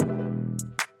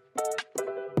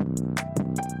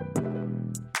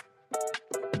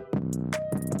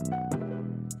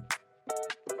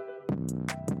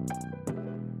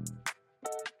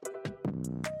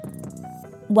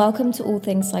Welcome to All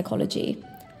Things Psychology.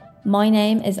 My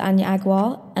name is Anya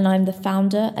Aguar, and I'm the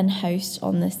founder and host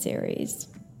on this series.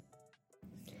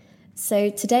 So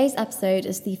today's episode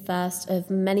is the first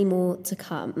of many more to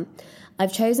come.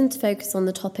 I've chosen to focus on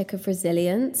the topic of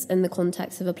resilience in the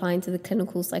context of applying to the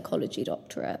clinical psychology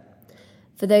doctorate.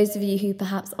 For those of you who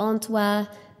perhaps aren't aware,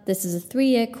 this is a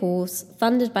 3-year course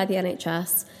funded by the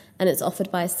NHS, and it's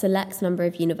offered by a select number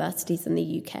of universities in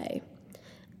the UK.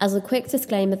 As a quick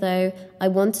disclaimer though, I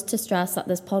wanted to stress that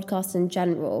this podcast in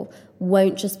general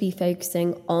won't just be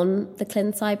focusing on the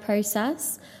ClinSci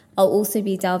process. I'll also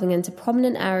be delving into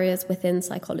prominent areas within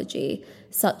psychology,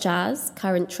 such as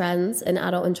current trends in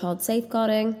adult and child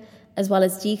safeguarding, as well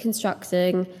as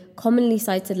deconstructing commonly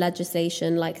cited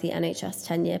legislation like the NHS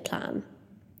 10-year plan.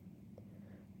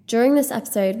 During this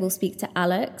episode, we'll speak to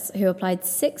Alex, who applied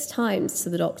 6 times to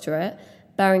the doctorate,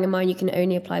 bearing in mind you can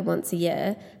only apply once a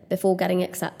year, before getting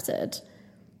accepted.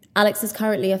 Alex is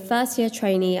currently a first-year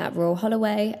trainee at Royal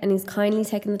Holloway, and he's kindly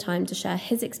taken the time to share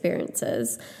his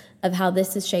experiences of how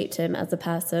this has shaped him as a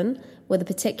person, with a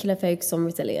particular focus on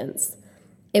resilience.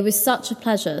 It was such a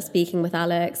pleasure speaking with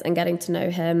Alex and getting to know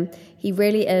him. He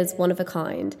really is one of a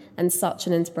kind and such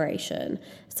an inspiration.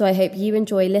 So I hope you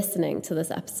enjoy listening to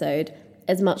this episode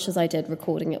as much as I did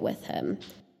recording it with him.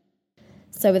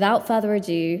 So without further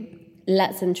ado,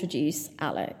 let's introduce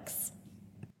Alex.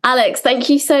 Alex, thank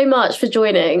you so much for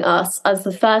joining us as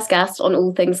the first guest on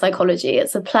All Things Psychology.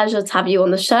 It's a pleasure to have you on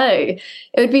the show. It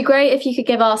would be great if you could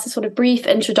give us a sort of brief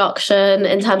introduction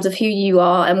in terms of who you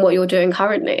are and what you're doing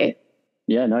currently.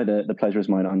 Yeah, no, the pleasure is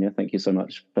mine, Anya. Thank you so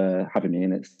much for having me.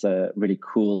 And it's a really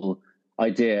cool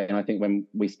idea. And I think when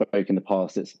we spoke in the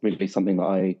past, it's really something that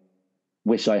I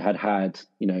wish I had,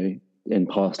 in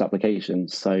past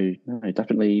applications. So no,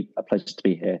 definitely a pleasure to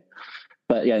be here.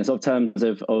 But yeah, in sort of terms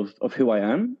of who I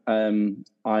am,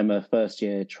 I'm a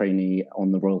first-year trainee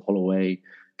on the Royal Holloway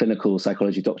Clinical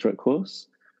Psychology Doctorate course.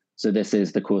 So this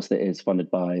is the course that is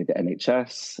funded by the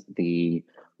NHS, the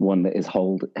one that is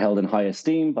held in high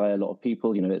esteem by a lot of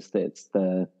people.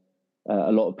 A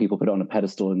lot of people put it on a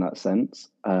pedestal in that sense.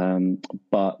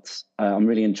 But I'm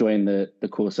really enjoying the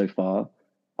course so far.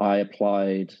 I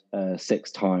applied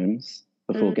 6 times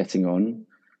before getting on.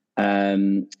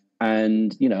 And,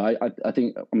 I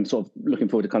think I'm sort of looking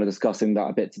forward to kind of discussing that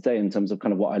a bit today in terms of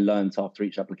kind of what I learned after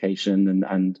each application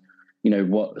and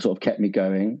what sort of kept me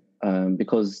going.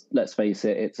 Because let's face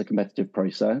it, it's a competitive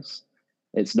process.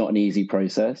 It's not an easy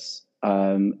process,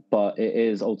 but it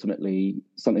is ultimately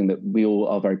something that we all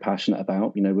are very passionate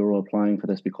about. We're all applying for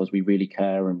this because we really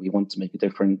care and we want to make a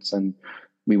difference, and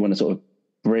we want to sort of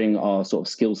bring our sort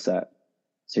of skill set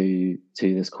to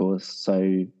this course.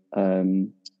 So,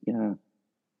 yeah.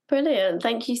 Brilliant.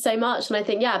 Thank you so much. And I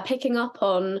think, picking up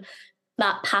on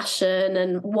that passion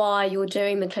and why you're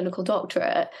doing the clinical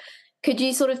doctorate, could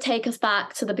you sort of take us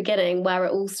back to the beginning where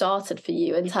it all started for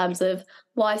you in terms of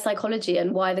why psychology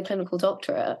and why the clinical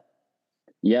doctorate?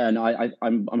 Yeah, and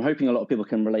I'm hoping a lot of people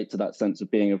can relate to that sense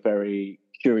of being a very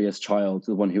curious child,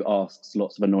 the one who asks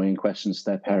lots of annoying questions to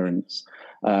their parents,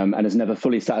 and is never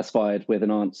fully satisfied with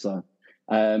an answer.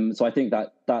 So I think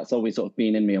that's always sort of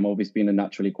been in me. I'm always been a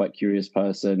naturally quite curious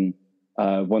person,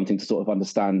 wanting to sort of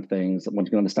understand things,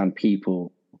 wanting to understand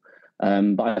people.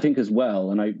 But I think as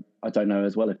well, and I don't know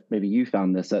as well if maybe you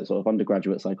found this at sort of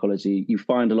undergraduate psychology, you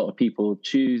find a lot of people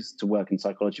choose to work in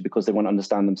psychology because they want to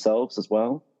understand themselves as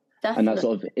well. Definitely. And that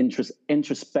sort of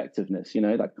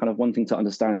introspectiveness, that kind of wanting to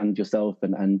understand yourself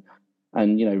and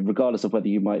regardless of whether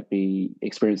you might be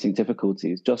experiencing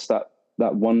difficulties, just that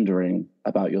wondering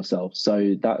about yourself.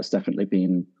 So that's definitely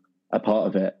been a part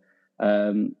of it.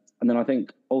 And then I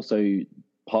think also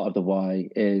part of the why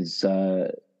is,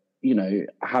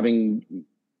 having,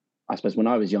 I suppose when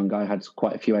I was young, I had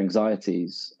quite a few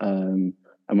anxieties. And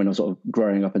when I was sort of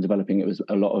growing up and developing,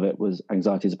 a lot of it was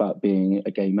anxieties about being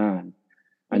a gay man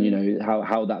and,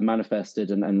 how that manifested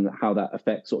and how that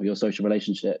affects sort of your social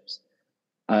relationships.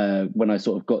 When I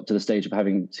sort of got to the stage of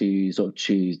having to sort of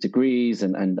choose degrees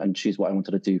and choose what I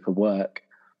wanted to do for work,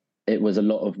 it was a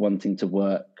lot of wanting to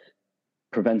work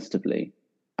preventatively.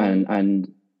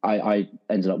 And I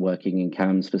ended up working in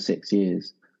CAMHS for 6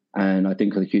 years. And I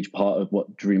think a huge part of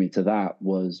what drew me to that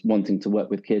was wanting to work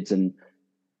with kids and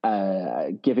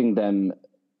giving them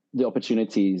the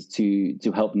opportunities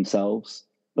to help themselves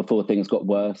before things got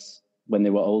worse when they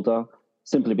were older,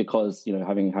 simply because,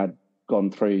 having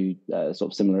gone through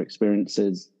sort of similar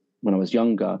experiences when I was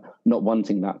younger, not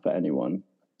wanting that for anyone.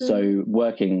 So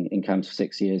working in CAMHS for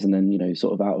 6 years, and then,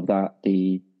 sort of out of that,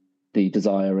 the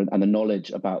desire and the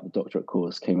knowledge about the doctorate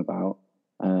course came about.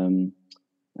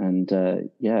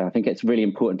 I think it's really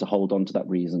important to hold on to that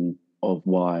reason of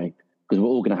why, because we're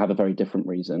all going to have a very different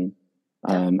reason.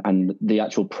 And the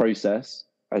actual process,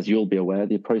 as you'll be aware,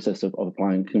 the process of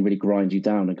applying can really grind you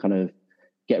down and kind of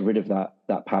get rid of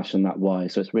that passion, that why.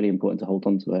 So it's really important to hold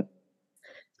on to it.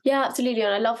 Yeah, absolutely.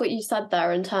 And I love what you said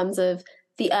there in terms of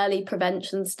the early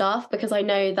prevention stuff, because I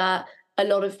know that a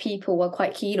lot of people were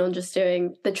quite keen on just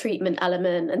doing the treatment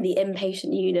element and the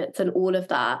inpatient units and all of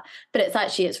that. But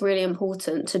it's really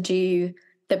important to do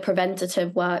the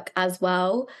preventative work as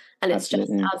well. And it's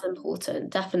Absolutely. Just as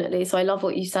important, definitely. So I love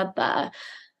what you said there.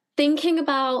 Thinking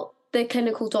about the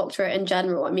clinical doctorate in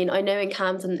general, I mean, I know in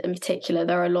Camden in particular,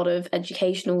 there are a lot of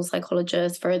educational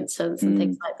psychologists, for instance, and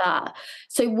things like that.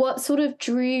 So what sort of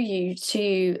drew you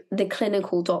to the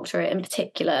clinical doctorate in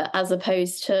particular, as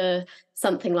opposed to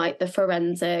something like the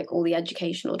forensic or the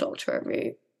educational doctorate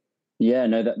route? Yeah,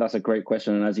 no, that's a great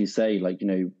question. And as you say, like,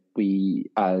 we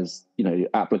as,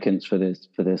 applicants for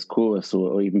this course,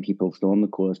 or even people still on the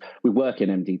course, we work in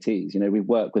MDTs, we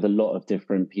work with a lot of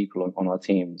different people on our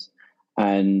teams.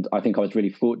 And I think I was really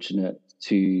fortunate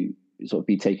to sort of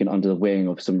be taken under the wing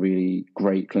of some really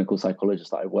great clinical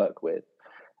psychologists that I work with.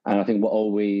 And I think what I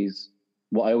always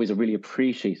really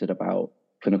appreciated about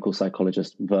clinical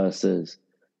psychologists versus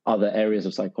other areas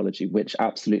of psychology, which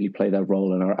absolutely play their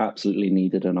role and are absolutely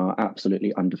needed and are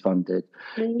absolutely underfunded.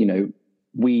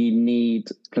 We need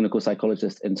clinical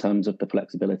psychologists in terms of the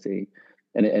flexibility.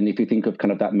 And if you think of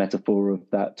kind of that metaphor of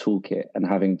that toolkit and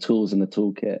having tools in the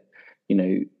toolkit,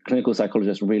 clinical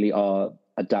psychologists really are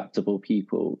adaptable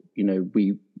people.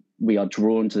 We are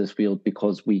drawn to this field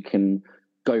because we can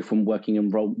go from working in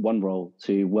one role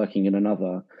to working in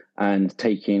another and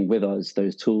taking with us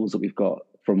those tools that we've got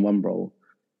from one role.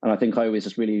 And I think I always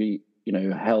just really,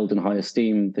 held in high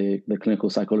esteem the clinical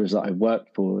psychologists that I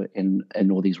worked for in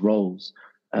all these roles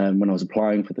when I was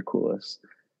applying for the course,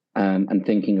 and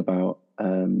thinking about,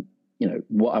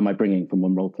 what am I bringing from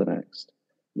one role to the next?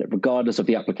 Regardless of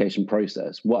the application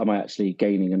process, what am I actually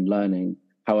gaining and learning?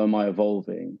 How am I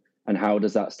evolving? And how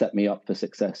does that set me up for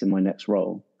success in my next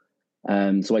role?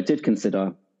 So I did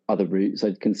consider other routes.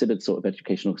 I'd considered sort of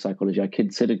educational psychology. I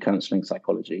considered counselling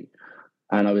psychology.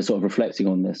 And I was sort of reflecting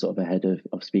on this sort of ahead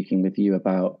of speaking with you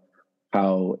about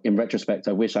how, in retrospect,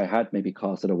 I wish I had maybe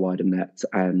casted a wider net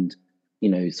and,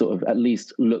 sort of at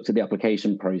least looked at the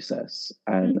application process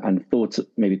and thought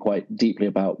maybe quite deeply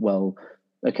about, well,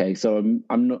 okay, so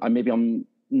I'm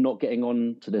not getting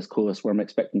on to this course where I'm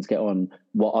expecting to get on.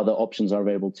 What other options are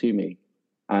available to me?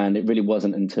 And it really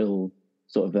wasn't until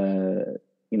sort of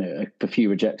a few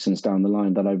rejections down the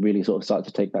line that I really sort of started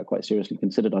to take that quite seriously,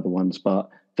 considered other ones. But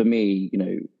for me,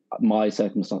 my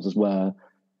circumstances were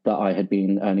that I had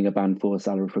been earning a band 4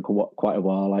 salary for quite a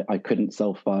while. I couldn't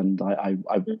self-fund. I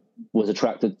was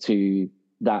attracted to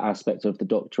that aspect of the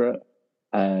doctorate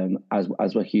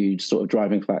as a huge sort of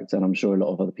driving factor, and I'm sure a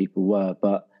lot of other people were,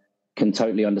 but can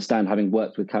totally understand, having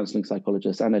worked with counselling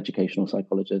psychologists and educational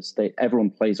psychologists, everyone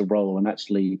plays a role, and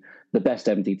actually the best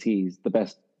MDTs, the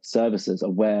best services are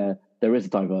where there is a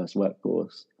diverse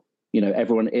workforce.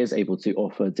 Everyone is able to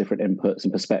offer different inputs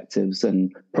and perspectives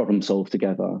and problem solve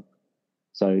together.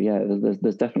 So yeah,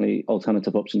 there's definitely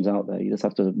alternative options out there. You just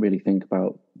have to really think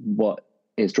about what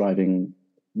is driving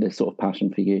this sort of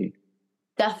passion for you.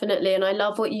 Definitely. And I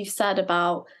love what you've said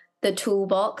about the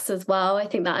toolbox as well. I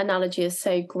think that analogy is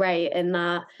so great in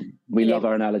that. We love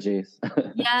our analogies.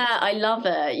 Yeah, I love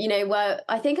it. Where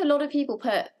I think a lot of people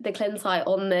put the ClinPsych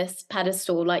on this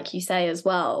pedestal, like you say, as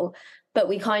well. But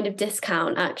we kind of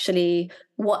discount actually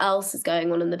what else is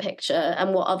going on in the picture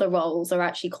and what other roles are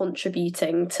actually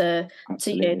contributing to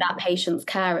that patient's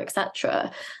care,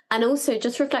 etc. And also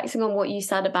just reflecting on what you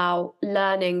said about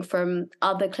learning from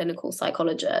other clinical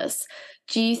psychologists.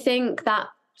 Do you think that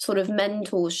sort of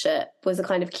mentorship was a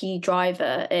kind of key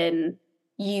driver in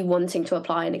you wanting to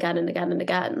apply and again and again and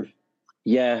again?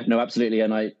 Yeah, no, absolutely.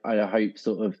 And I hope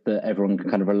sort of that everyone can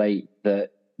kind of relate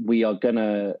that we are going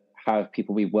to have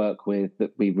people we work with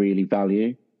that we really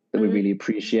value, that we really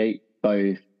appreciate,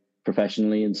 both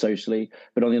professionally and socially.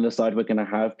 But on the other side, we're going to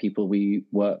have people we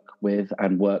work with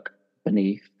and work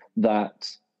beneath that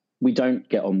we don't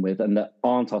get on with and that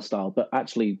aren't our style. But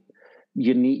actually,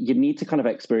 you need to kind of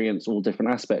experience all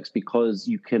different aspects, because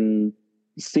you can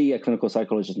see a clinical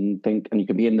psychologist and think, and you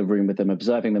can be in the room with them,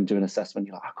 observing them do an assessment.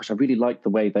 You're like, oh gosh, I really like the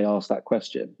way they asked that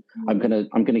question. I'm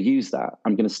gonna use that.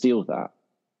 I'm gonna steal that.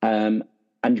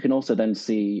 And you can also then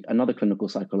see another clinical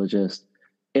psychologist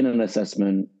in an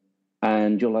assessment,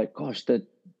 and you're like, gosh,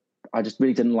 I just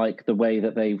really didn't like the way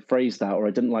that they phrased that, or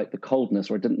I didn't like the coldness,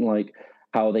 or I didn't like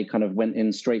how they kind of went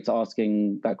in straight to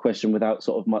asking that question without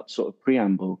sort of much sort of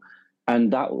preamble.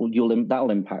 And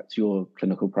that'll impact your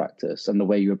clinical practice and the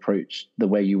way you approach, the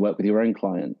way you work with your own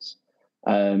clients.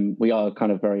 We are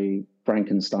kind of very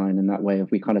Frankenstein in that way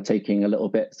of we kind of taking a little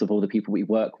bits of all the people we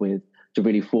work with to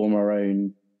really form our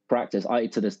own practice. I,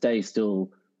 to this day,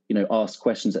 still, ask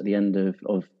questions at the end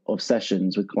of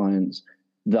sessions with clients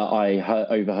that I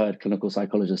overheard clinical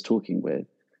psychologists talking with.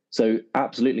 So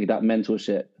absolutely, that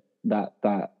mentorship, that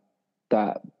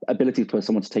ability for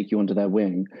someone to take you under their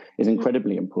wing is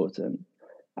incredibly important.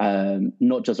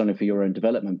 Not just only for your own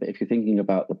development, but if you're thinking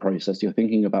about the process, you're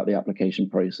thinking about the application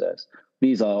process.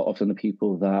 These are often the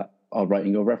people that are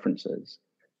writing your references,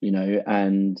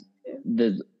 and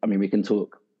we can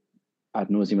talk ad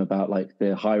nauseum about like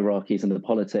the hierarchies and the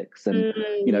politics and,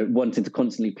 wanting to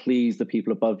constantly please the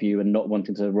people above you and not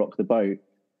wanting to rock the boat.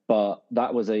 But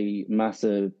that was a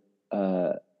massive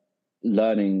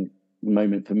learning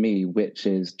moment for me, which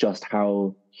is just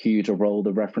how huge a role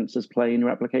the references play in your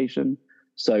application.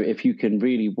 So if you can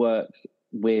really work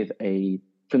with a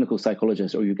clinical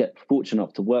psychologist, or you get fortunate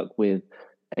enough to work with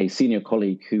a senior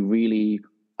colleague who really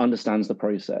understands the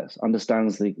process,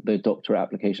 understands the doctorate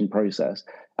application process,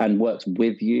 and works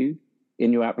with you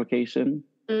in your application,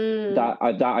 that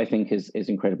I think is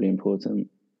incredibly important.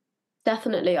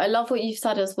 Definitely. I love what you've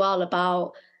said as well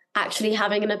about actually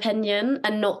having an opinion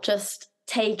and not just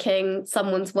taking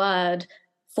someone's word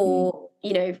for,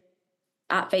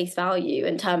 at face value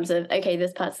in terms of, okay,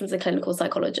 this person's a clinical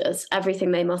psychologist,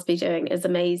 everything they must be doing is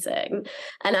amazing.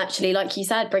 And actually, like you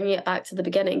said, bringing it back to the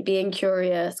beginning, being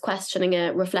curious, questioning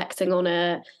it, reflecting on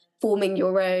it, forming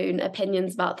your own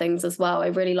opinions about things as well. I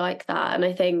really like that. And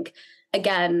I think,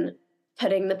 again,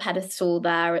 putting the pedestal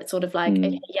there, it's sort of like,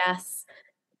 okay, yes,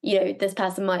 this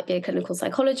person might be a clinical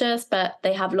psychologist, but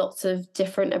they have lots of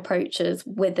different approaches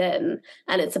within.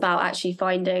 And it's about actually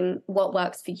finding what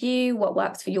works for you, what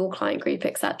works for your client group,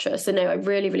 etc. So no, I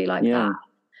really, really like that.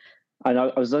 And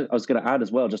I was going to add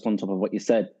as well, just on top of what you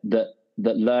said, that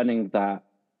learning that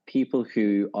people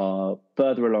who are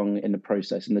further along in the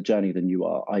process, in the journey than you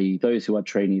are, i.e. those who are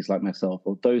trainees like myself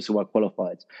or those who are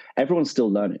qualified, everyone's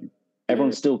still learning.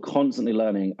 Everyone's still constantly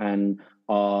learning and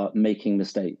are making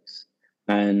mistakes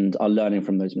and are learning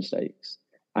from those mistakes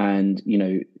and,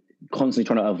 constantly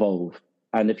trying to evolve.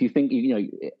 And if you think,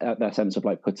 at that sense of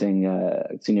like putting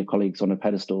senior colleagues on a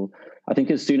pedestal, I think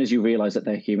as soon as you realize that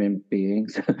they're human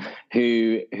beings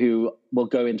who will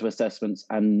go into assessments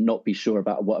and not be sure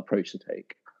about what approach to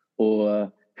take,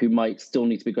 or who might still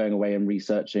need to be going away and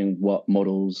researching what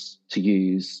models to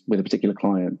use with a particular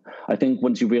client. I think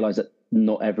once you realize that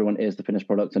not everyone is the finished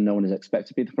product and no one is expected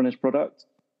to be the finished product,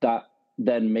 that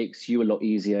then makes you a lot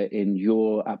easier in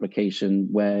your application,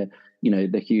 where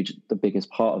the biggest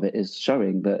part of it is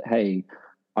showing that, hey,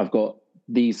 I've got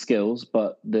these skills,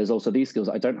 but there's also these skills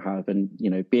that I don't have, and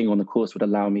being on the course would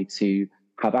allow me to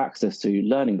have access to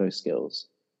learning those skills.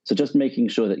 So just making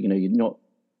sure that you're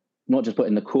not just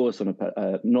putting the course on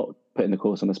not putting the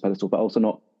course on this pedestal, but also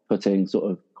not putting sort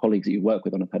of colleagues that you work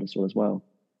with on a pedestal as well.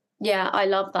 Yeah, I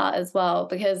love that as well,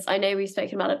 because I know we've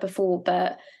spoken about it before,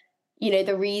 but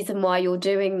the reason why you're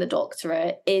doing the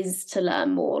doctorate is to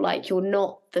learn more. Like, you're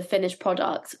not the finished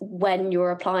product when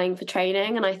you're applying for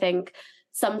training. And I think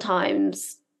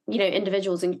sometimes,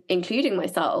 individuals, including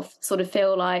myself, sort of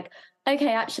feel like,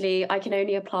 okay, actually, I can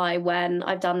only apply when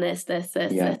I've done this.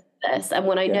 And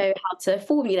when I know how to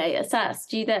formulate, assess,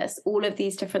 do this, all of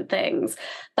these different things.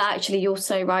 But actually, you're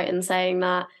so right in saying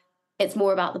that it's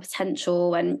more about the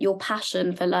potential and your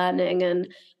passion for learning.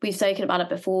 And we've spoken about it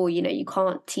before, you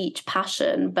can't teach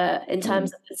passion, but in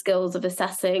terms of the skills of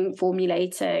assessing,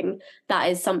 formulating, that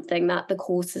is something that the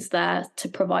course is there to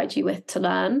provide you with to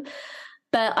learn.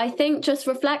 But I think just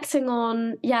reflecting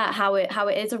on, how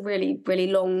it is a really, really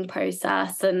long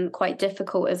process and quite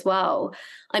difficult as well.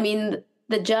 I mean,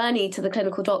 the journey to the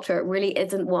clinical doctorate really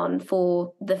isn't one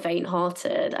for the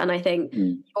faint-hearted. And I think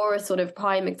you're a sort of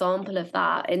prime example of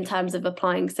that in terms of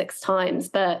applying 6 times.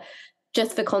 But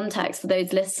just for context, for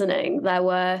those listening, there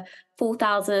were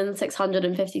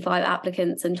 4,655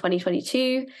 applicants in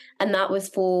 2022, and that was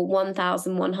for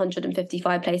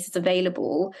 1,155 places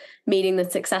available, meaning the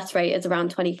success rate is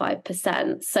around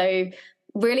 25%. So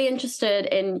really interested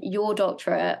in your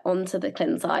doctorate onto the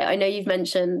ClinSci. I know you've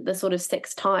mentioned the sort of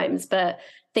 6 times, but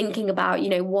thinking about,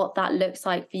 what that looks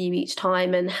like for you each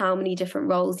time and how many different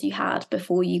roles you had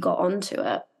before you got onto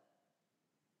it.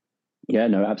 Yeah,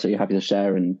 no, absolutely happy to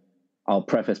share. And I'll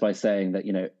preface by saying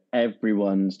that,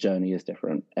 everyone's journey is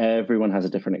different. Everyone has a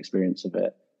different experience of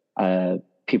it.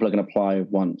 People are going to apply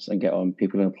once and get on.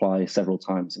 People are going to apply several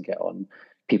times and get on.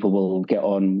 People will get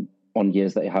on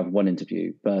years that they have 1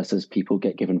 interview versus people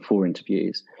get given 4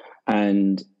 interviews.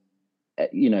 And,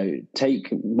 take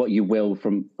what you will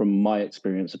from my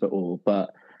experience of it all.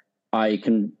 But I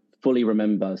can fully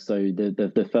remember. So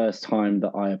the first time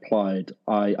that I applied,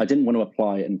 I didn't want to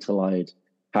apply until I'd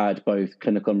had both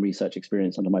clinical and research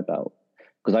experience under my belt,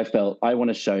 because I felt I want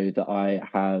to show that I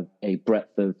have a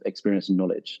breadth of experience and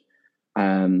knowledge.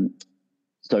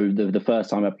 So the first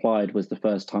time I applied was the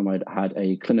first time I'd had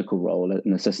a clinical role,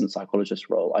 an assistant psychologist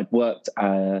role. I'd worked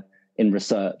in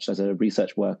research as a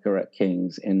research worker at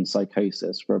King's in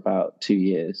psychosis for about 2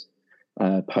 years,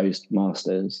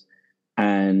 post-masters.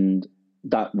 And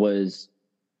that was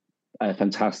a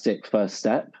fantastic first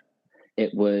step.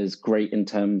 It was great in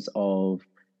terms of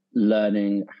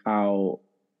learning how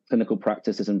clinical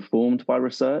practice is informed by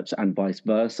research and vice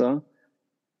versa.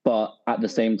 But at the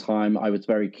same time, I was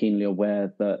very keenly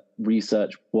aware that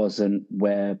research wasn't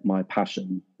where my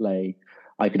passion lay.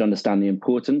 I could understand the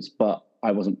importance, but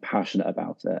I wasn't passionate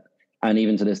about it. And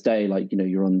even to this day, like,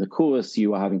 you're on the course,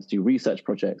 you are having to do research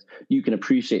projects. You can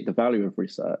appreciate the value of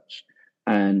research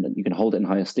and you can hold it in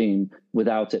high esteem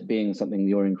without it being something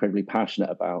you're incredibly passionate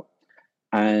about.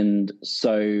 And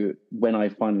so when I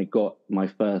finally got my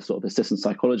first sort of assistant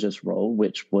psychologist role,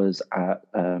 which was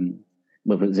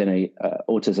was in a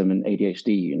autism and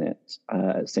ADHD unit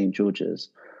at St. George's,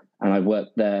 and I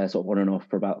worked there sort of on and off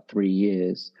for about 3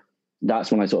 years.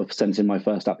 That's when I sort of sent in my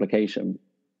first application.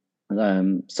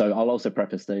 So I'll also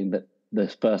preface saying that the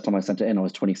first time I sent it in, I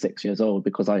was 26 years old,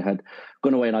 because I had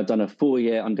gone away and I'd done a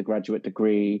 4-year undergraduate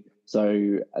degree.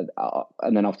 So,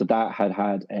 and then after that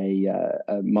had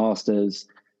a master's.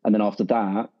 And then after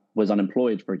that was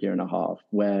unemployed for 1.5 years,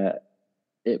 where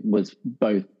it was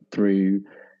both through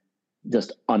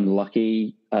just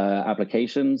unlucky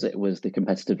applications. It was the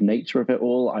competitive nature of it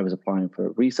all. I was applying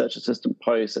for research assistant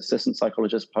posts, assistant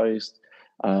psychologist posts,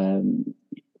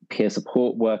 peer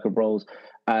support worker roles.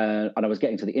 And I was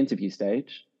getting to the interview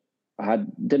stage.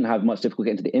 Didn't have much difficulty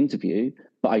getting to the interview,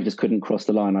 but I just couldn't cross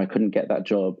the line. I couldn't get that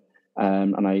job.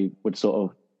 And I would sort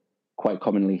of quite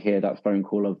commonly hear that phone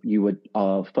call of, you were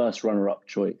our first runner-up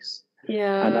choice.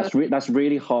 Yeah. And that's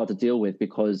really hard to deal with,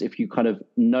 because if you kind of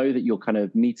know that you're kind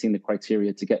of meeting the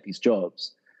criteria to get these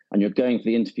jobs and you're going for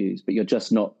the interviews, but you're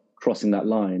just not crossing that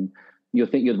line, you're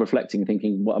reflecting,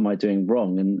 thinking, what am I doing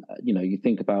wrong? And, you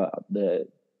think about the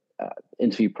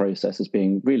interview process as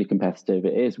being really competitive.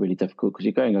 It is really difficult because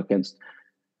you're going up against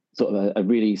sort of a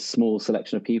really small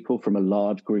selection of people from a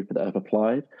large group that have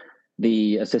applied.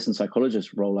 The assistant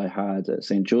psychologist role I had at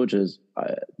St. George's,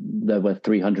 there were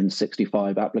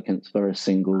 365 applicants for a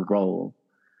single role.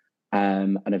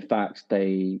 And in fact,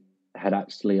 I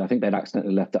think they'd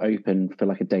accidentally left it open for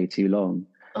like a day too long.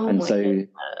 Oh, and so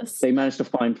goodness. They managed to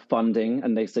find funding,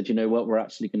 and they said, you know what, we're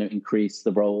actually going to increase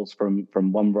the roles from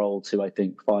 1 role to, I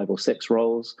think, 5 or 6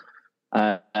 roles.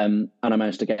 And I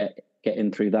managed to get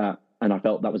in through that. And I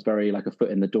felt that was very like a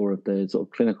foot in the door of the sort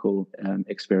of clinical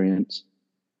experience.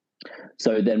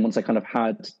 So then once I kind of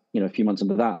had, a few months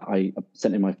into that, I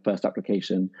sent in my first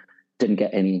application, didn't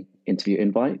get any interview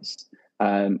invites,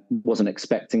 wasn't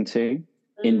expecting to.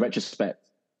 In retrospect,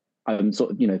 I'm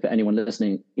sort of, for anyone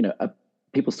listening,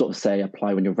 people sort of say,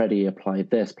 apply when you're ready, apply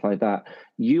this, apply that.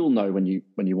 You'll know when you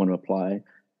want to apply.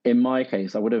 In my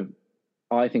case, I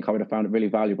think I would have found it really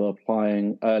valuable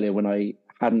applying earlier, when I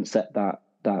hadn't set that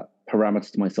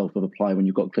parameter to myself of apply when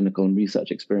you've got clinical and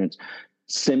research experience,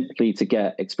 simply to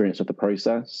get experience of the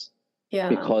process. Yeah.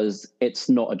 Because it's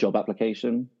not a job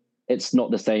application. It's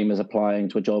not the same as applying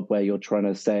to a job where you're trying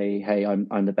to say, hey,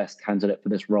 I'm the best candidate for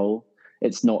this role.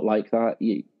 It's not like that.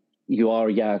 You are,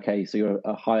 okay, so you're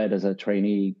hired as a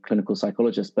trainee clinical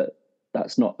psychologist, but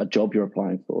that's not a job you're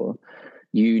applying for.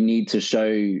 You need to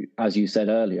show, as you said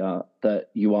earlier, that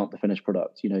you aren't the finished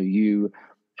product. You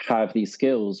have these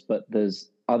skills, but there's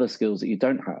other skills that you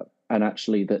don't have. And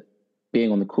actually that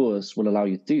being on the course will allow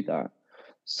you to do that.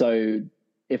 So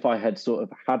if I had sort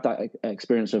of had that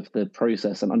experience of the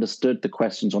process and understood the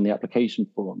questions on the application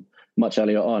form much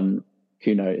earlier on,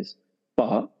 who knows?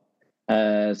 But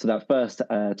so that first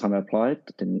time I applied,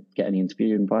 didn't get any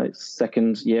interview invites.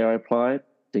 Second year I applied,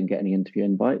 didn't get any interview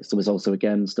invites. So was also,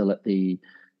 again, still at the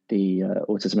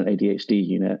autism and ADHD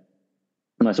unit.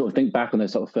 And I sort of think back on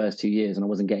those sort of first 2 years, and I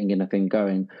wasn't getting anything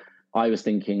going. I was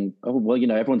thinking, oh, well,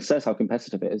 everyone says how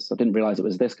competitive it is. I didn't realize it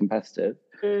was this competitive.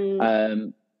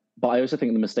 But I also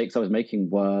think the mistakes I was making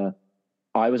were,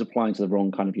 I was applying to the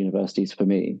wrong kind of universities for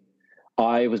me.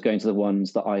 I was going to the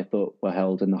ones that I thought were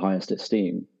held in the highest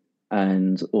esteem,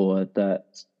 or that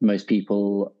most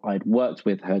people I'd worked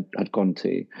with had gone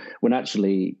to, when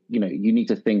actually, you need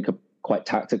to think quite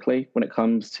tactically when it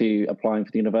comes to applying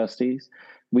for the universities.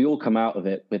 We all come out of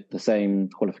it with the same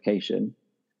qualification.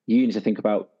 You need to think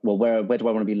about, well, where do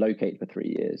I want to be located for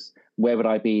 3 years? Where would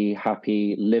I be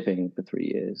happy living for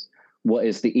 3 years? what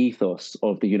is the ethos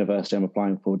of the university I'm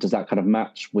applying for? Does that kind of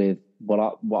match with what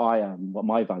I am, what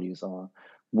my values are?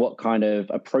 What kind of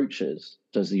approaches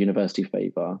does the university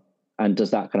favor? And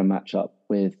does that kind of match up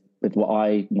with what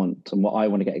I want and what I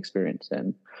want to get experience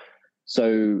in?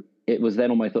 So it was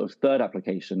then on my sort of third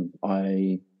application,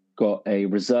 I got a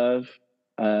reserve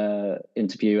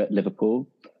interview at Liverpool.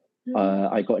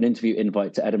 I got an interview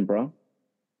invite to Edinburgh,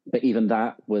 but even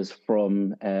that was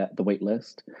from the wait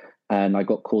list, and I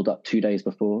got called up 2 days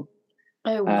before.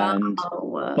 Oh, wow. And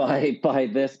by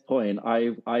this point,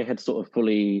 I had sort of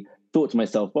fully thought to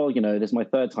myself, well, this is my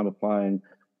third time applying.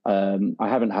 I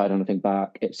haven't heard anything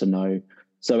back. It's a no.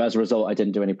 So as a result, I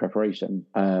didn't do any preparation.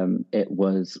 It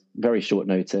was very short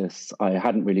notice. I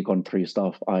hadn't really gone through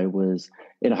stuff. I was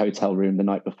in a hotel room the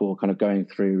night before, kind of going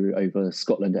through over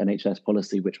Scotland NHS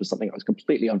policy, which was something I was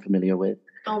completely unfamiliar with.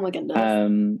 Oh my goodness.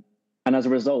 And as a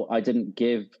result, I didn't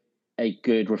give a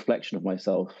good reflection of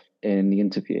myself in the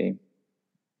interview.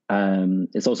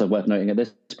 It's also worth noting at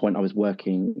this point, I was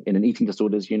working in an eating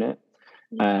disorders unit,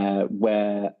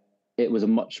 where it was a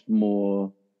much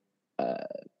more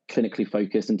clinically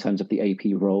focused in terms of the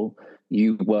AP role.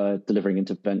 You were delivering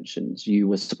interventions, you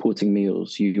were supporting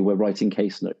meals, you were writing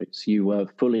case notes, you were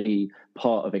fully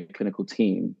part of a clinical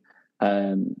team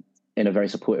in a very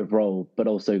supportive role, but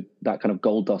also that kind of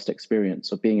gold dust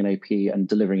experience of being an AP and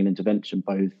delivering an intervention,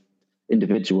 both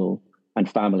individual and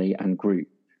family and group.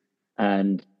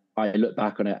 And I look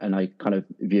back on it and I kind of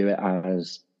view it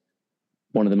as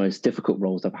one of the most difficult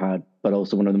roles I've had, but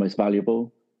also one of the most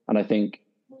valuable. And I think,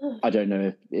 I don't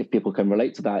know if people can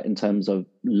relate to that in terms of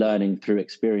learning through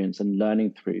experience and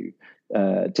learning through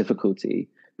difficulty,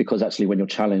 because actually when you're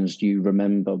challenged, you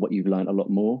remember what you've learned a lot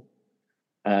more.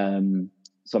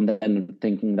 So I'm then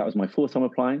thinking that was my fourth time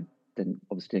applying,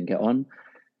 obviously didn't get on.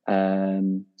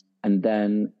 And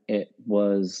then it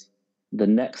was the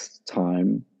next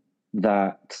time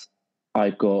that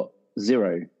I got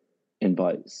 0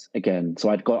 invites again. So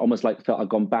I'd got almost like felt I'd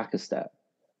gone back a step,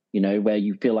 where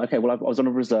you feel like, okay, well, I was on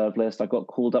a reserve list. I got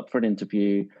called up for an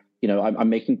interview. I'm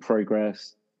making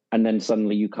progress. And then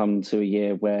suddenly you come to a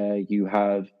year where you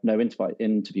have no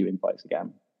interview invites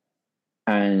again.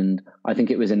 And I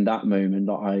think it was in that moment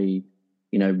that I,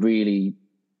 really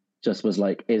just was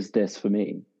like, is this for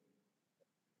me?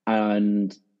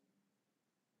 And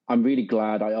I'm really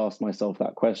glad I asked myself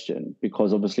that question,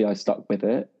 because obviously I stuck with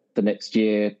it. The next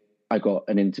year, I got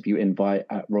an interview invite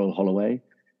at Royal Holloway.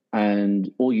 And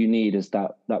all you need is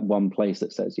that one place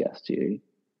that says yes to you.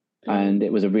 And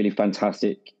it was a really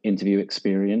fantastic interview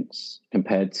experience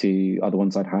compared to other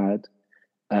ones I'd had.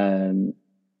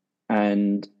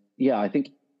 And yeah, I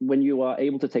think when you are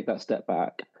able to take that step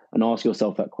back and ask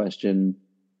yourself that question,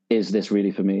 is this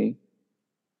really for me?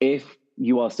 If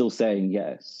you are still saying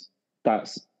yes,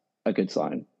 that's a good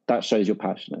sign. That shows you're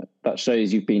passionate. That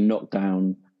shows you've been knocked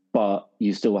down, but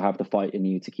you still have the fight in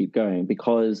you to keep going.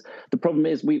 Because the problem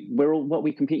is we're all, what are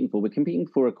we competing for? We're competing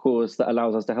for a cause that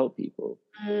allows us to help people.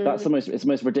 It's the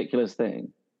most ridiculous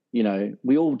thing.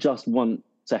 We all just want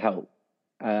to help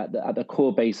at the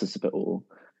core basis of it all.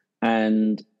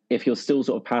 And if you're still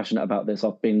sort of passionate about this,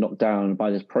 I've been knocked down by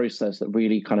this process that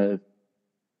really kind of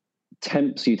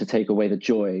tempts you to take away the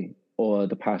joy or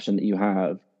the passion that you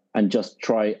have and just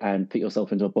try and put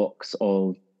yourself into a box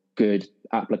of good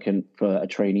applicant for a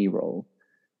trainee role,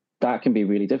 that can be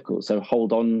really difficult. So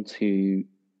hold on to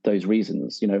those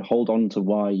reasons, hold on to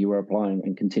why you are applying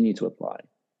and continue to apply.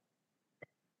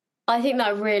 I think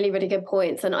that really, really good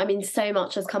points. And I mean, so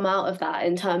much has come out of that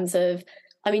in terms of,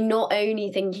 not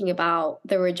only thinking about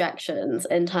the rejections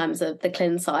in terms of the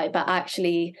clin side, but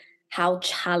actually how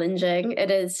challenging it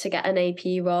is to get an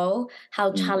AP role,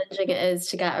 how challenging it is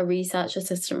to get a research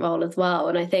assistant role as well.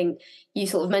 And I think you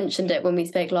sort of mentioned it when we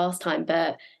spoke last time,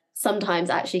 but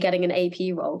sometimes actually getting an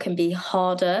AP role can be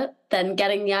harder than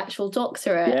getting the actual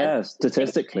doctorate. Yeah,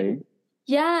 statistically.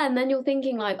 Yeah, and then you're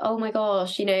thinking like, oh my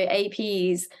gosh,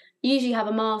 APs usually have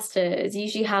a master's,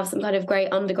 usually have some kind of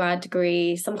great undergrad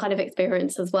degree, some kind of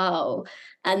experience as well.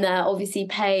 And they're obviously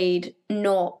paid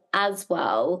not as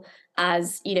well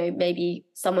as, maybe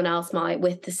someone else might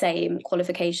with the same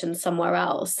qualifications somewhere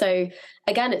else. So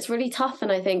again, it's really tough.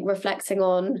 And I think reflecting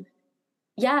on,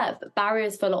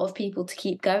 barriers for a lot of people to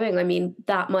keep going. I mean,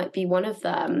 that might be one of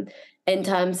them in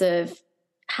terms of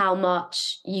how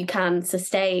much you can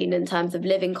sustain in terms of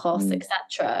living costs,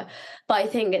 etc. But I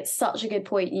think it's such a good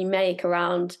point you make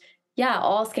around,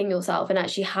 asking yourself and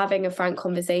actually having a frank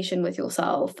conversation with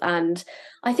yourself. And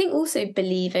I think also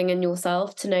believing in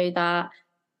yourself to know that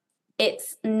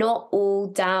it's not all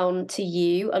down to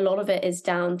you. A lot of it is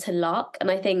down to luck.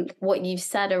 And I think what you've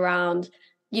said around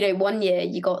one year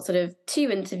you got sort of 2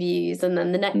 interviews, and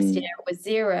then the next year it was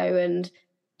 0. And,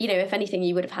 if anything,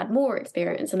 you would have had more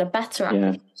experience and a better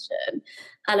application.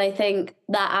 And I think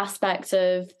that aspect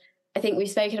of, I think we've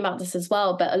spoken about this as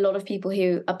well, but a lot of people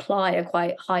who apply are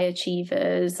quite high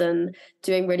achievers and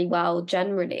doing really well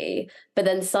generally. But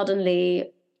then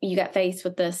suddenly you get faced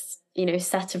with this,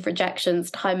 set of rejections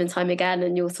time and time again.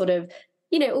 And you're sort of,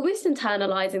 almost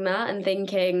internalizing that and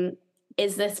thinking,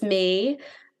 is this me?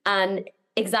 And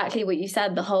exactly what you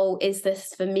said, the whole, is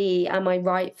this for me? Am I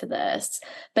right for this?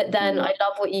 But then I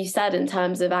love what you said in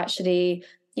terms of actually,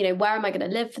 where am I going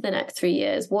to live for the next 3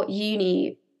 years? What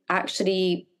uni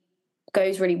actually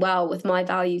goes really well with my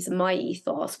values and my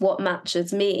ethos? What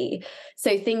matches me?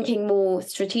 So thinking more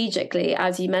strategically,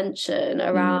 as you mentioned,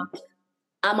 around,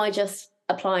 am I just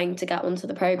applying to get onto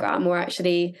the program, or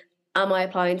actually, am I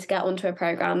applying to get onto a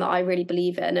program that I really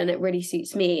believe in and it really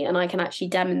suits me, and I can actually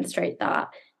demonstrate that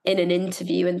in an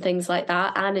interview and things like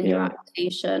that, and in your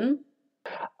application?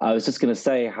 I was just going to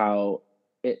say how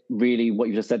it really, what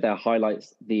you just said there,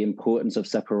 highlights the importance of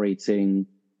separating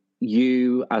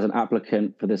you as an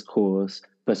applicant for this course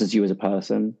versus you as a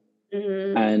person.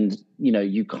 And,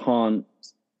 you can't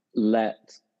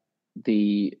let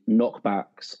the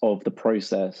knockbacks of the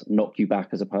process knock you back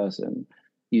as a person.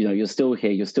 You're still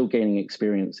here, you're still gaining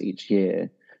experience each year.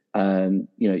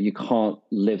 You can't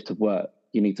live to work.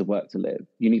 You need to work to live.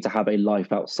 You need to have a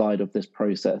life outside of this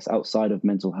process, outside of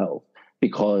mental health,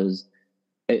 because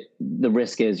the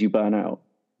risk is you burn out,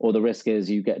 or the risk is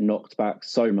you get knocked back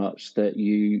so much that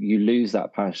you lose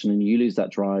that passion and you lose that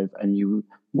drive and you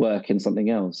work in something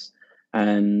else.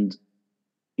 And,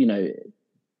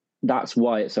 that's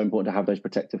why it's so important to have those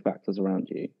protective factors around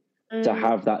you, to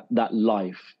have that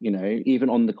life, even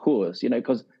on the course,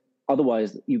 because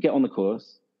otherwise you get on the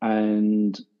course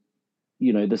and,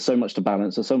 there's so much to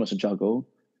balance, there's so much to juggle.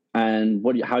 And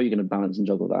how are you going to balance and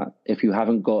juggle that if you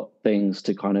haven't got things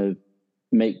to kind of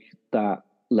make that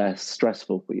less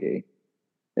stressful for you?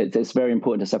 It's very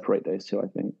important to separate those two, I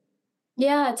think.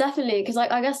 Yeah, definitely. Because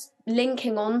I guess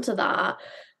linking on to that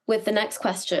with the next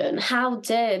question, how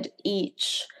did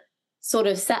each sort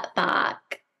of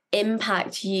setback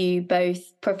impact you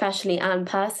both professionally and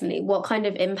personally? What kind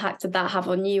of impact did that have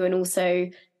on you? And also,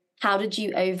 how did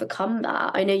you overcome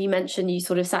that? I know you mentioned you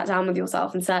sort of sat down with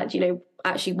yourself and said,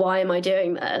 actually, why am I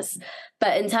doing this?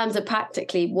 But in terms of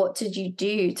practically, what did you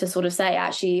do to sort of say,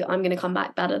 actually, I'm going to come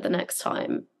back better the next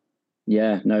time?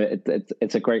 Yeah, no,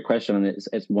 it's a great question, and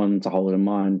it's one to hold in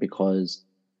mind, because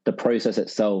the process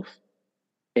itself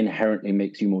inherently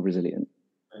makes you more resilient.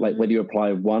 Like whether you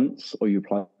apply once or you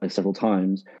apply several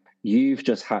times, you've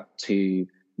just had to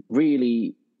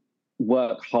really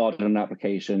work hard on an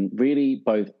application, really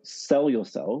both sell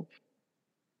yourself,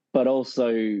 but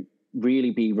also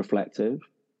really be reflective,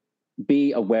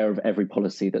 be aware of every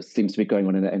policy that seems to be going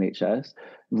on in the NHS,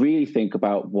 really think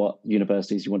about what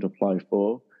universities you want to apply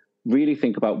for, really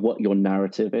think about what your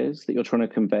narrative is that you're trying to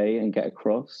convey and get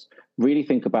across, really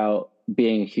think about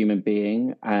being a human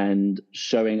being and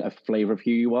showing a flavor of who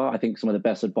you are. I think some of the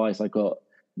best advice I got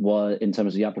was, in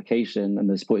terms of the application and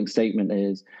the supporting statement,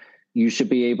 is you should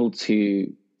be able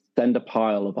to send a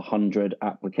pile of 100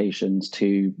 applications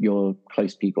to your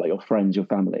close people, like your friends, your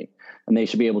family, and they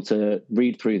should be able to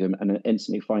read through them and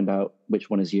instantly find out which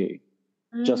one is you,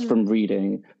 just from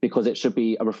reading, because it should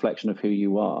be a reflection of who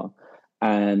you are.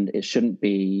 And it shouldn't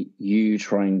be you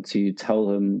trying to tell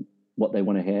them what they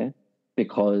want to hear,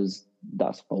 because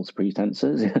that's false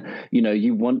pretenses.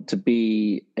 You want to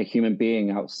be a human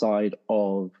being outside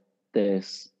of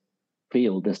this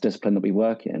field, this discipline that we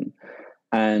work in.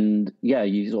 And yeah,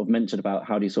 you sort of mentioned about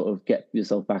how do you sort of get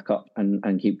yourself back up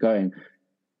and keep going.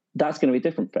 That's going to be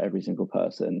different for every single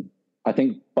person. I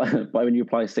think by when you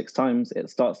apply 6 times, it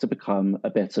starts to become a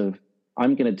bit of,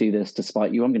 I'm going to do this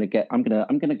despite you. I'm going to get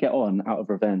on out of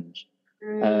revenge.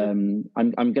 I'm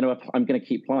going to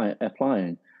keep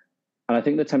applying. And I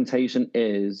think the temptation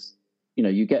is,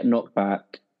 you get knocked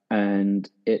back and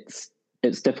it's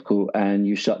difficult and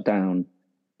you shut down.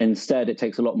 Instead, it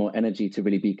takes a lot more energy to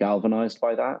really be galvanized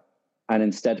by that. And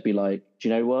instead be like, do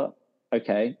you know what?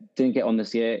 Okay, didn't get on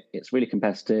this year. It's really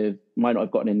competitive. Might not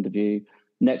have got an interview.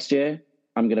 Next year,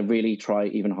 I'm going to really try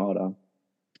even harder.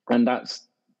 And that's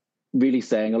really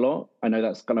saying a lot. I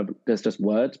know there's just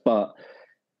words, but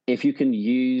if you can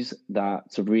use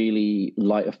that to really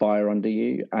light a fire under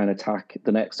you and attack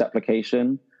the next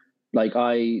application, like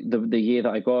the year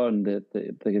that I got on,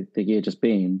 the year just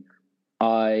been,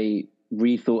 I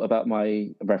rethought about my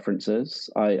references.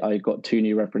 I got 2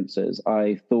 new references.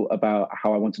 I thought about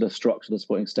how I wanted to structure the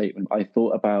supporting statement. I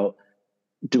thought about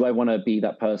do I want to be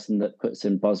that person that puts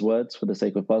in buzzwords for the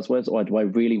sake of buzzwords, or do I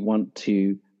really want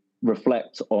to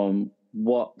reflect on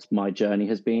what my journey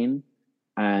has been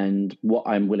and what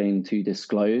I'm willing to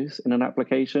disclose in an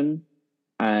application,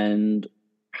 and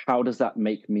how does that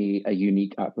make me a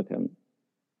unique applicant?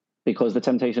 Because the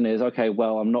temptation is, okay,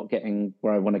 well, I'm not getting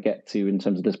where I want to get to in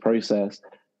terms of this process.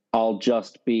 I'll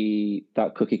just be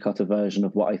that cookie cutter version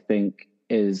of what I think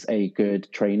is a good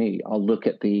trainee. I'll look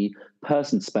at the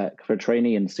person spec for a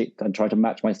trainee and try to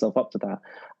match myself up to that.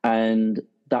 And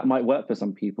that might work for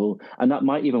some people. And that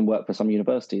might even work for some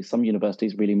universities. Some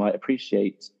universities really might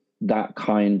appreciate that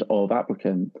kind of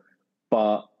applicant.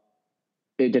 But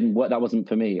it didn't work. That wasn't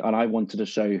for me. And I wanted to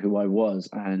show who I was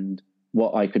and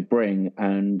what I could bring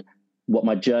and what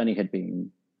my journey had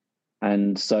been.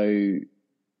 And so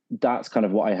that's kind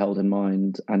of what I held in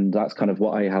mind. And that's kind of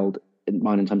what I held in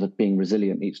mind in terms of being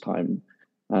resilient each time.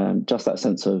 Just that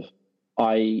sense of,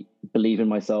 I believe in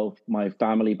myself, my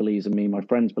family believes in me, my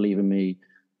friends believe in me.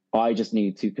 I just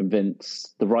need to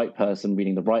convince the right person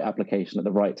reading the right application at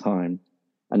the right time.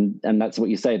 And that's what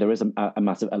you say. There is a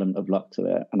massive element of luck to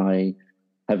it. And I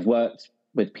have worked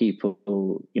with people,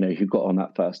 who got on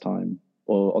that first time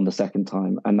or on the second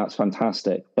time, and that's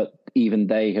fantastic. But even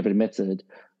they have admitted,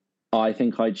 I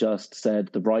think I just said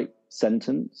the right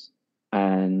sentence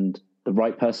and the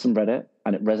right person read it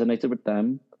and it resonated with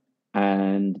them.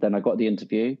 And then I got the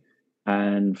interview,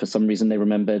 and for some reason they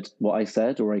remembered what I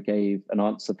said, or I gave an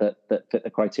answer that fit the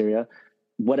criteria.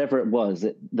 Whatever it was,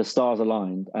 the stars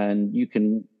aligned, and you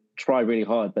can try really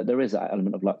hard, but there is that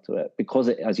element of luck to it because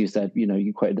it, as you said,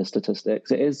 you quoted the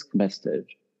statistics, it is competitive.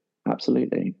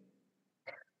 Absolutely.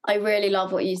 I really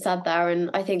love what you said there. And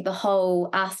I think the whole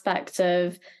aspect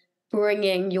of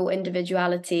bringing your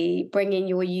individuality, bringing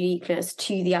your uniqueness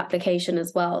to the application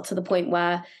as well, to the point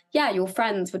where, your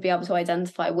friends would be able to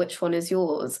identify which one is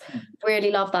yours.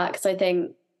 Really love that, because I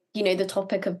think, the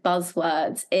topic of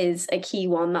buzzwords is a key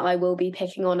one that I will be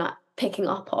picking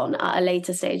up on at a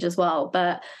later stage as well.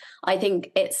 But I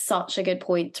think it's such a good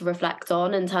point to reflect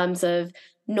on in terms of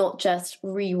not just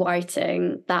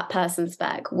rewriting that person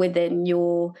spec within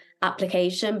your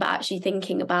application, but actually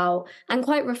thinking about, and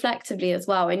quite reflectively as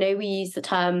well. I know we use the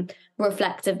term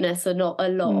reflectiveness a lot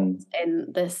in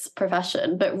this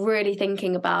profession, but really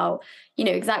thinking about,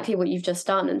 exactly what you've just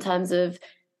done in terms of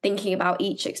thinking about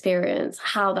each experience,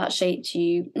 how that shaped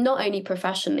you, not only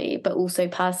professionally, but also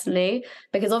personally.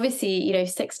 Because obviously,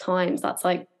 6 times, that's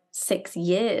like 6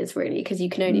 years really, because you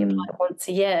can only apply once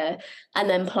a year, and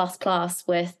then plus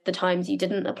with the times you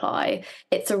didn't apply,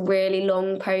 it's a really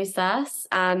long process.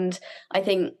 And I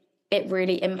think it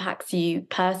really impacts you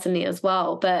personally as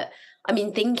well. But I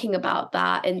mean, thinking about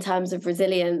that in terms of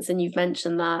resilience, and you've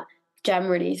mentioned that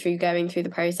generally through going through the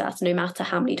process, no matter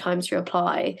how many times you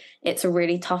apply, it's a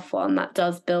really tough one that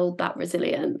does build that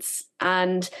resilience.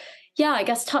 And I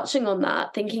guess touching on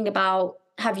that, thinking about,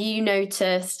 have you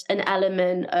noticed an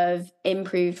element of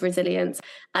improved resilience,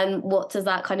 and what does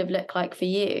that kind of look like for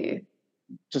you?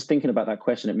 Just thinking about that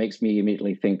question, it makes me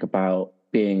immediately think about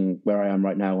being where I am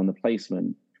right now on the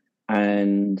placement.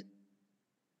 And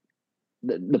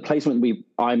the placement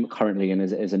I'm currently in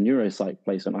is a neuropsych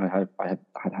placement. I have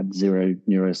had zero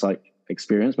neuropsych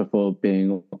experience before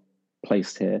being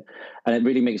placed here. And it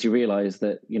really makes you realize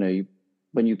that,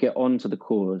 when you get onto the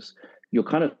course, you're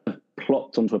kind of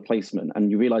plopped onto a placement,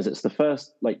 and you realize it's the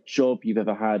first job you've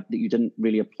ever had that you didn't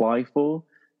really apply for,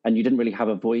 and you didn't really have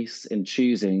a voice in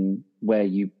choosing where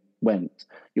you went.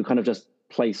 You're kind of just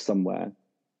placed somewhere,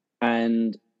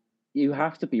 and you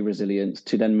have to be resilient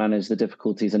to then manage the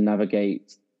difficulties and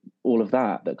navigate all of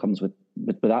that comes with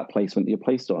that placement that you're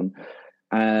placed on.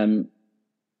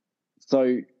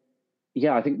 So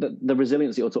I think that the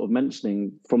resilience that you're sort of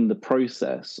mentioning from the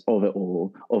process of it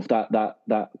all, of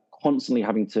that constantly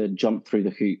having to jump through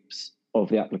the hoops of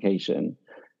the application,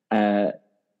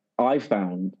 I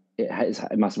found it has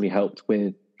massively helped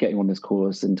with getting on this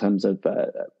course in terms of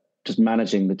just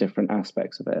managing the different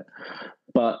aspects of it.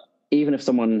 But even if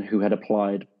someone who had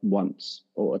applied once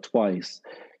or twice,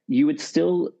 you would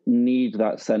still need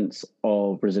that sense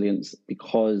of resilience,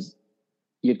 because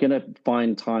you're going to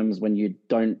find times when you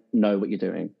don't know what you're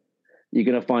doing. You're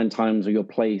going to find times where you're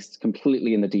placed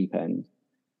completely in the deep end.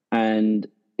 And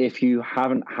if you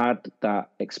haven't had that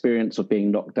experience of being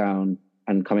knocked down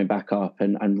and coming back up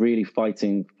and really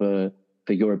fighting for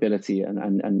your ability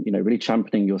and really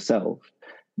championing yourself,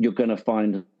 you're going to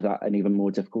find that an even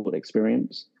more difficult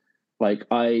experience.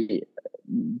 I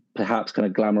perhaps kind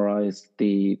of glamorized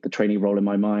the trainee role in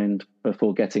my mind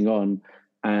before getting on.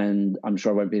 And I'm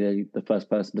sure I won't be the first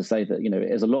person to say that,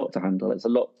 it is a lot to handle. It's a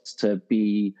lot to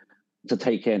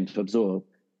take in, to absorb.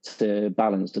 to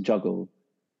balance, to juggle.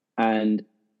 And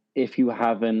if you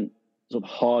haven't sort of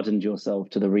hardened yourself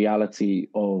to the reality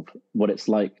of what it's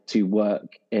like to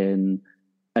work in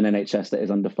an NHS that is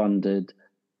underfunded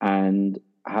and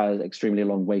has extremely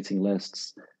long waiting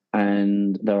lists,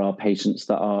 and there are patients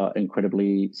that are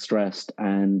incredibly stressed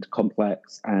and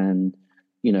complex and,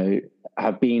 you know,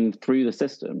 have been through the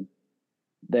system,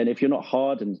 then if you're not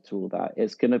hardened to all that,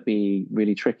 it's going to be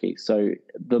really tricky. So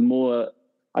the more,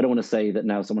 I don't want to say that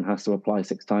now someone has to apply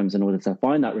 6 times in order to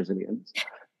find that resilience,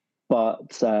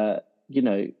 but, you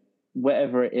know,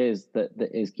 whatever it is that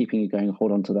is keeping you going,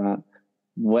 hold on to that.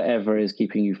 Whatever is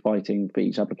keeping you fighting for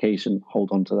each application,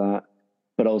 hold on to that.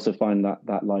 But also find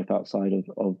that life outside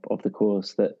of the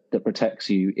course that protects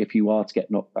you if you are to get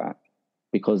knocked back,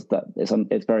 because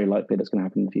it's very likely that's going to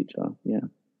happen in the future. Yeah.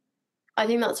 I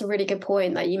think that's a really good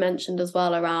point that you mentioned as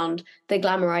well around the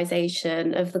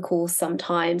glamorization of the course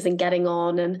sometimes and getting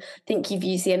on. And I think you've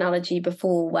used the analogy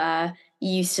before where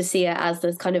you used to see it as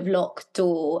this kind of locked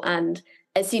door. And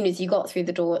as soon as you got through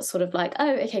the door, it's sort of like,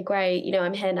 oh, okay, great. You know,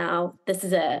 I'm here now. This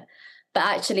is it. But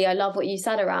actually, I love what you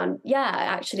said around,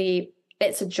 actually,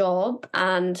 it's a job,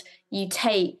 and you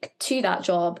take to that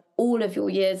job all of your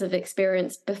years of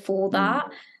experience before that.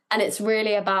 And it's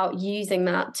really about using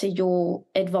that to your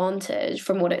advantage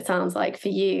from what it sounds like for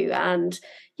you. And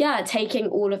taking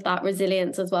all of that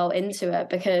resilience as well into it,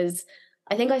 because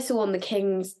I think I saw on the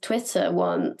King's Twitter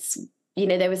once, you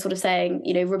know, they were sort of saying,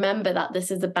 you know, remember that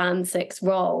this is a band 6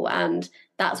 role and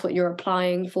that's what you're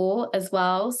applying for as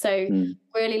well. So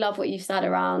really love what you said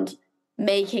around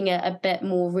making it a bit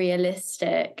more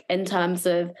realistic in terms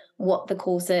of what the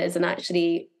course is and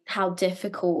actually how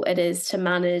difficult it is to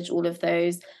manage all of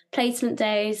those placement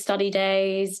days, study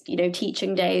days, you know,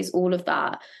 teaching days, all of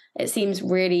that. It seems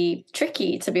really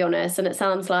tricky, to be honest. And it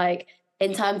sounds like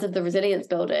in terms of the resilience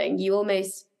building, you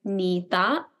almost need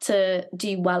that to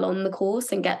do well on the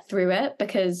course and get through it,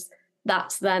 because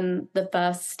that's then the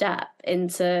first step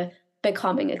into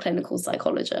becoming a clinical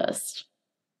psychologist.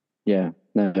 Yeah,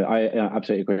 no, I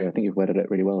absolutely agree. I think you've worded it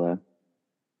really well there.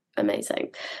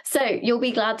 Amazing. So you'll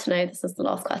be glad to know this is the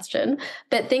last question,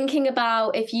 but thinking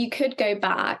about if you could go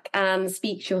back and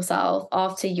speak to yourself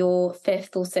after your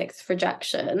 5th or 6th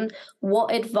rejection,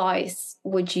 what advice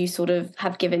would you sort of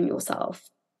have given yourself?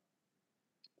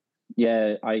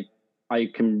 Yeah, I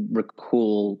can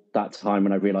recall that time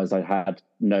when I realized I had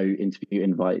no interview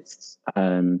invites.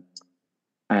 And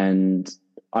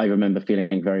I remember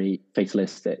feeling very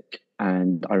fatalistic,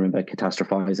 and I remember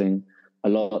catastrophizing a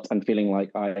lot and feeling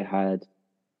like my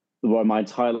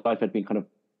entire life had been kind of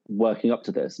working up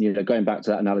to this. You know, going back to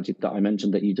that analogy that I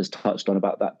mentioned that you just touched on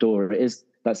about that door, it is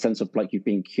that sense of like you've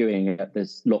been queuing at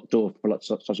this locked door for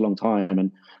such a long time,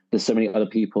 and there's so many other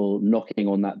people knocking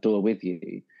on that door with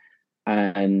you,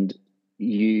 and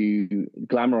you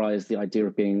glamorize the idea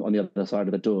of being on the other side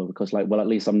of the door because, like, well, at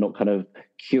least I'm not kind of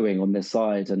queuing on this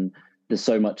side, and there's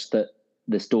so much that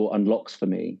this door unlocks for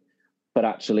me. But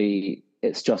actually,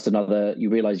 it's just another, you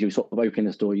realize you sort of open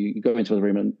this door, you go into the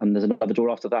room and there's another door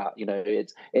after that. You know,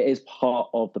 it is part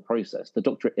of the process. The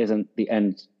doctorate isn't the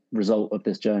end result of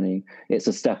this journey. It's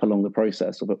a step along the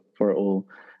process for it all.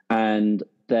 And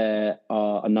there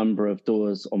are a number of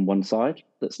doors on one side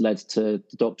that's led to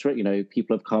the doctorate. You know,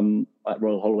 people have come at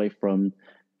Royal Holloway from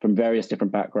various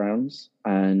different backgrounds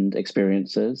and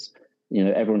experiences. You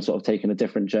know, everyone's sort of taken a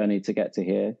different journey to get to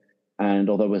here.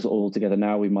 And although we're all together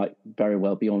now, we might very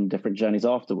well be on different journeys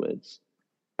afterwards.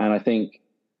 And I think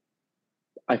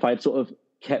if I'd sort of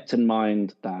kept in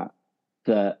mind that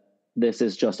this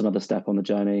is just another step on the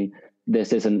journey,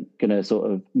 this isn't going to sort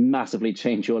of massively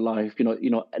change your life,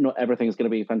 not everything's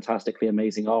going to be fantastically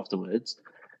amazing afterwards,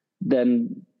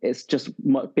 then it's just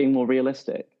being more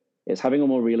realistic. It's having a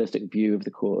more realistic view of the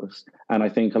course. And I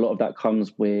think a lot of that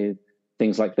comes with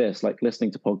things like this, like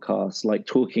listening to podcasts, like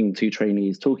talking to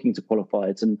trainees, talking to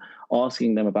qualifieds, and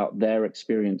asking them about their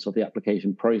experience of the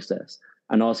application process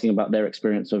and asking about their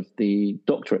experience of the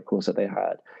doctorate course that they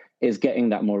had, is getting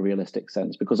that more realistic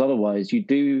sense. Because otherwise you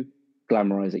do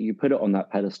glamorize it, you put it on that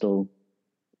pedestal,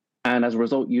 and as a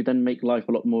result, you then make life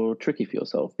a lot more tricky for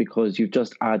yourself because you've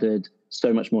just added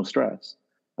so much more stress.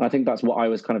 And I think that's what I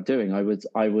was kind of doing. I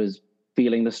was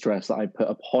feeling the stress that I put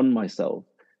upon myself.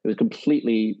 It was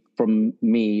completely from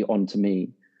me onto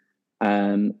me.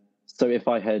 So if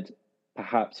I had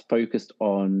perhaps focused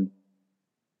on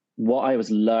what I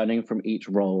was learning from each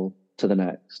role to the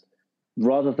next,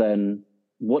 rather than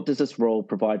what does this role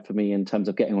provide for me in terms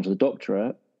of getting onto the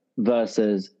doctorate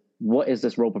versus what is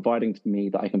this role providing for me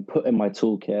that I can put in my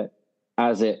toolkit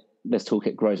as this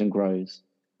toolkit grows and grows.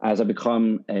 As I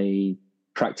become a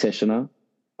practitioner,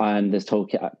 and this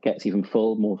toolkit gets even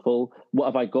more full. What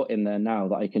have I got in there now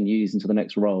that I can use into the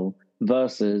next role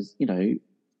versus, you know,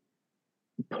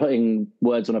 putting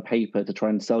words on a paper to try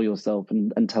and sell yourself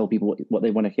and tell people what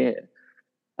they want to hear.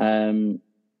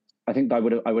 I think I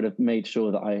would have made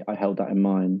sure that I held that in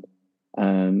mind.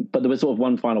 But there was sort of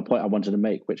one final point I wanted to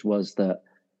make, which was that,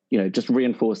 you know, just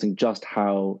reinforcing just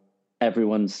how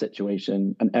everyone's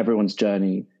situation and everyone's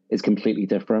journey is completely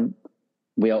different.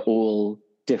 We are all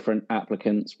different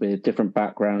applicants with different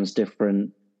backgrounds,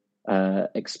 different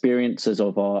experiences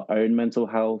of our own mental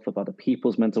health, of other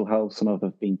people's mental health. Some of us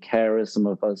have been carers, some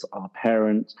of us are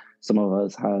parents, some of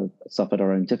us have suffered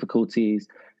our own difficulties.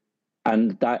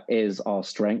 And that is our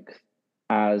strength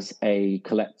as a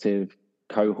collective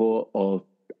cohort of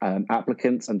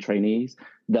applicants and trainees,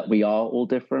 that we are all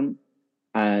different.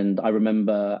 And I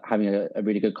remember having a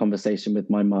really good conversation with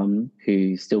my mum,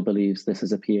 who still believes this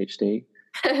is a PhD.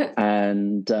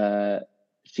 And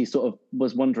she sort of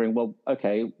was wondering, well,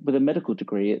 okay, with a medical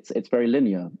degree, it's very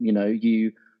linear. You know,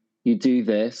 you do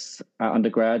this at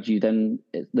undergrad, the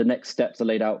next steps are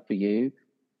laid out for you.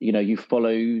 You know, you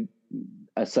follow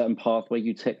a certain pathway,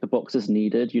 you tick the boxes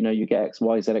needed, you know, you get X,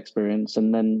 Y, Z experience,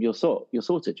 and then you're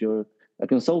sorted. You're a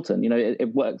consultant. You know,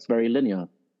 it works very linear.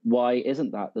 Why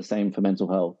isn't that the same for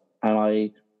mental health? And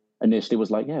I initially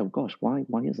was like, yeah, gosh, why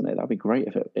isn't it? That'd be great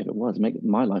if it was, make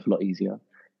my life a lot easier.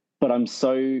 But I'm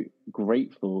so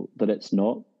grateful that it's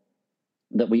not,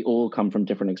 that we all come from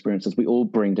different experiences. We all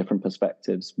bring different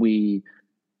perspectives. We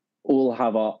all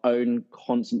have our own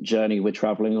constant journey we're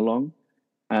traveling along.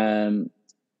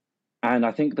 And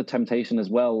I think the temptation as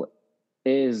well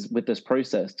is with this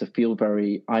process to feel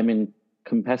I'm in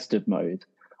competitive mode.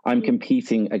 I'm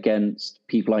competing against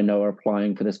people I know are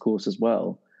applying for this course as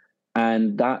well.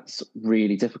 And that's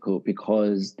really difficult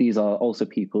because these are also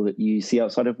people that you see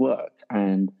outside of work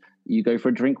and you go for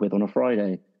a drink with on a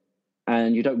Friday,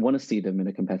 and you don't want to see them in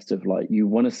a competitive light. You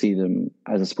want to see them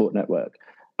as a support network.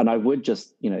 And I would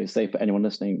just, you know, say for anyone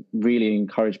listening, really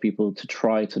encourage people to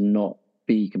try to not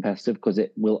be competitive, because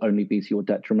it will only be to your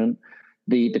detriment.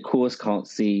 The course can't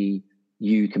see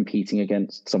you competing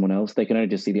against someone else. They can only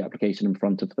just see the application in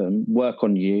front of them. Work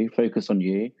on you, focus on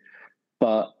you,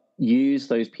 but use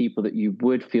those people that you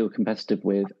would feel competitive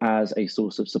with as a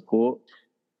source of support.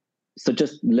 So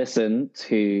just listen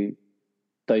to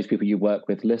those people you work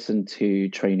with, listen to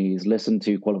trainees, listen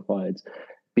to qualifieds,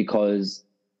 because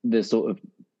there's sort of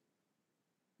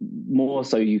more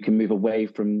so you can move away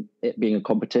from it being a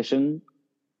competition,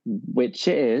 which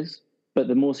it is, but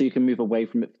the more so you can move away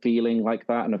from it feeling like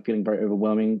that and a feeling very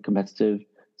overwhelming, competitive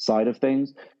side of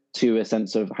things, to a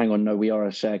sense of, hang on, no, we are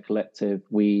a shared collective.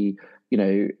 We, you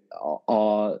know,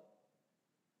 are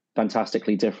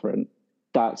fantastically different.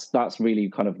 That's really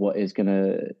kind of what is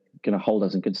gonna hold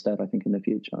us in good stead, I think, in the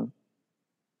future.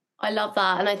 I love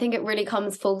that. And I think it really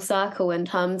comes full circle in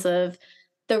terms of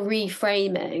the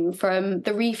reframing, from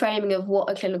the reframing of what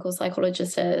a clinical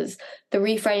psychologist is, the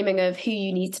reframing of who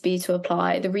you need to be to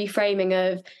apply, the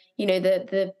reframing of, you know,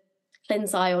 the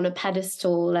ClinSci on a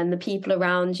pedestal and the people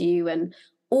around you, and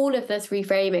all of this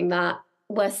reframing that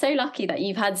we're so lucky that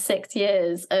you've had 6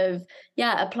 years of,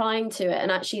 applying to it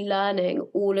and actually learning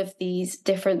all of these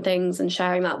different things and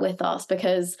sharing that with us.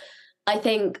 Because I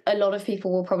think a lot of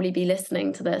people will probably be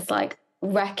listening to this, like,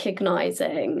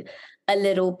 recognizing a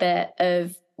little bit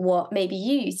of what maybe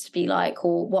you used to be like,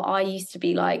 or what I used to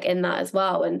be like in that as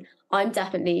well. And I'm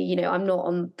definitely, you know, I'm not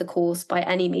on the course by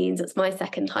any means. It's my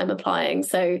second time applying.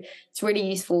 So it's really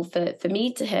useful for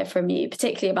me to hear from you,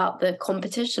 particularly about the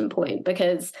competition point,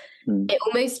 because it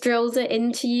almost drills it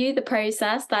into you, the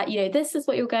process that, you know, this is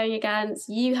what you're going against.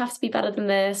 You have to be better than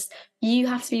this. You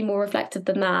have to be more reflective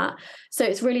than that. So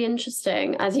it's really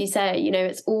interesting. As you say, you know,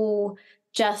 it's all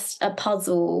just a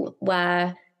puzzle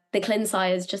where the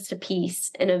ClinSci is just a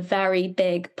piece in a very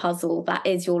big puzzle that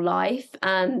is your life.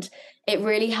 And it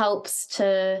really helps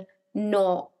to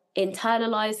not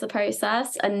internalize the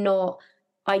process and not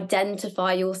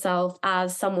identify yourself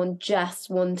as someone just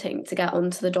wanting to get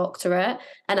onto the doctorate,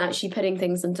 and actually putting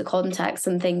things into context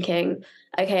and thinking,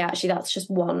 okay, actually, that's just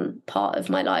one part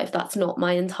of my life. That's not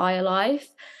my entire life.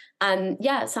 And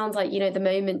yeah, it sounds like, you know, the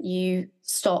moment you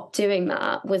stopped doing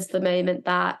that was the moment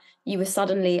that you were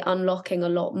suddenly unlocking a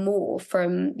lot more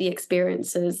from the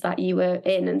experiences that you were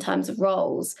in terms of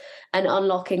roles, and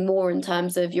unlocking more in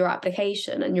terms of your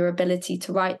application and your ability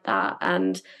to write that,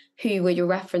 and who were your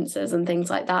references and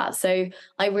things like that. So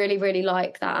I really, really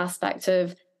like that aspect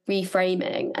of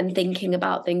reframing and thinking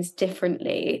about things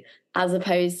differently, as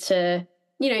opposed to,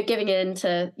 you know, giving in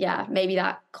to, maybe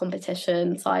that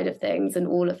competition side of things and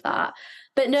all of that.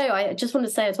 But no, I just want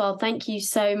to say as well, thank you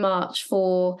so much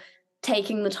for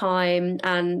taking the time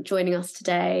and joining us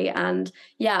today. And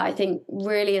yeah, I think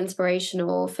really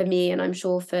inspirational for me, and I'm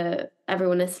sure for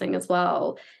everyone listening as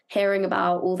well, hearing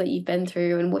about all that you've been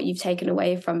through and what you've taken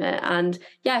away from it. And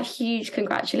yeah, huge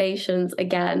congratulations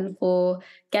again for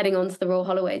getting onto the Royal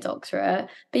Holloway doctorate.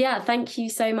 But yeah, thank you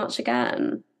so much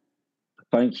again.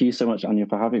 Thank you so much, Anya,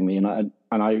 for having me.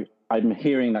 I'm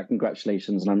hearing that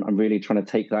congratulations, and I'm really trying to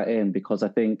take that in, because I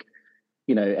think,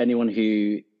 you know, anyone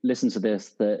who listens to this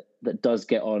that does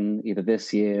get on either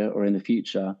this year or in the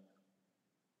future,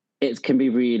 it can be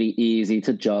really easy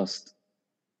to just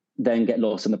then get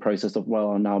lost in the process of,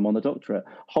 well, now I'm on the doctorate.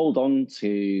 Hold on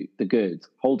to the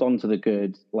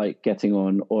good, like getting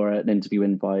on, or an interview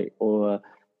invite, or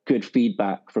good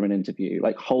feedback from an interview.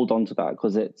 Like, hold on to that,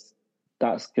 because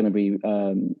that's going to be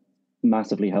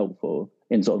massively helpful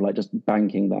in sort of like just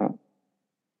banking that.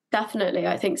 Definitely.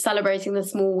 I think celebrating the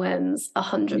small wins,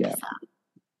 100%. Yeah.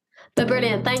 But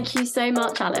brilliant. Thank you so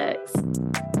much, Alex.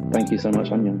 Thank you so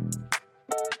much, Anya.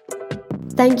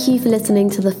 Thank you for listening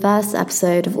to the first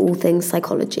episode of All Things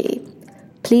Psychology.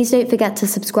 Please don't forget to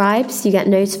subscribe so you get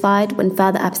notified when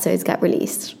further episodes get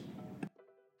released.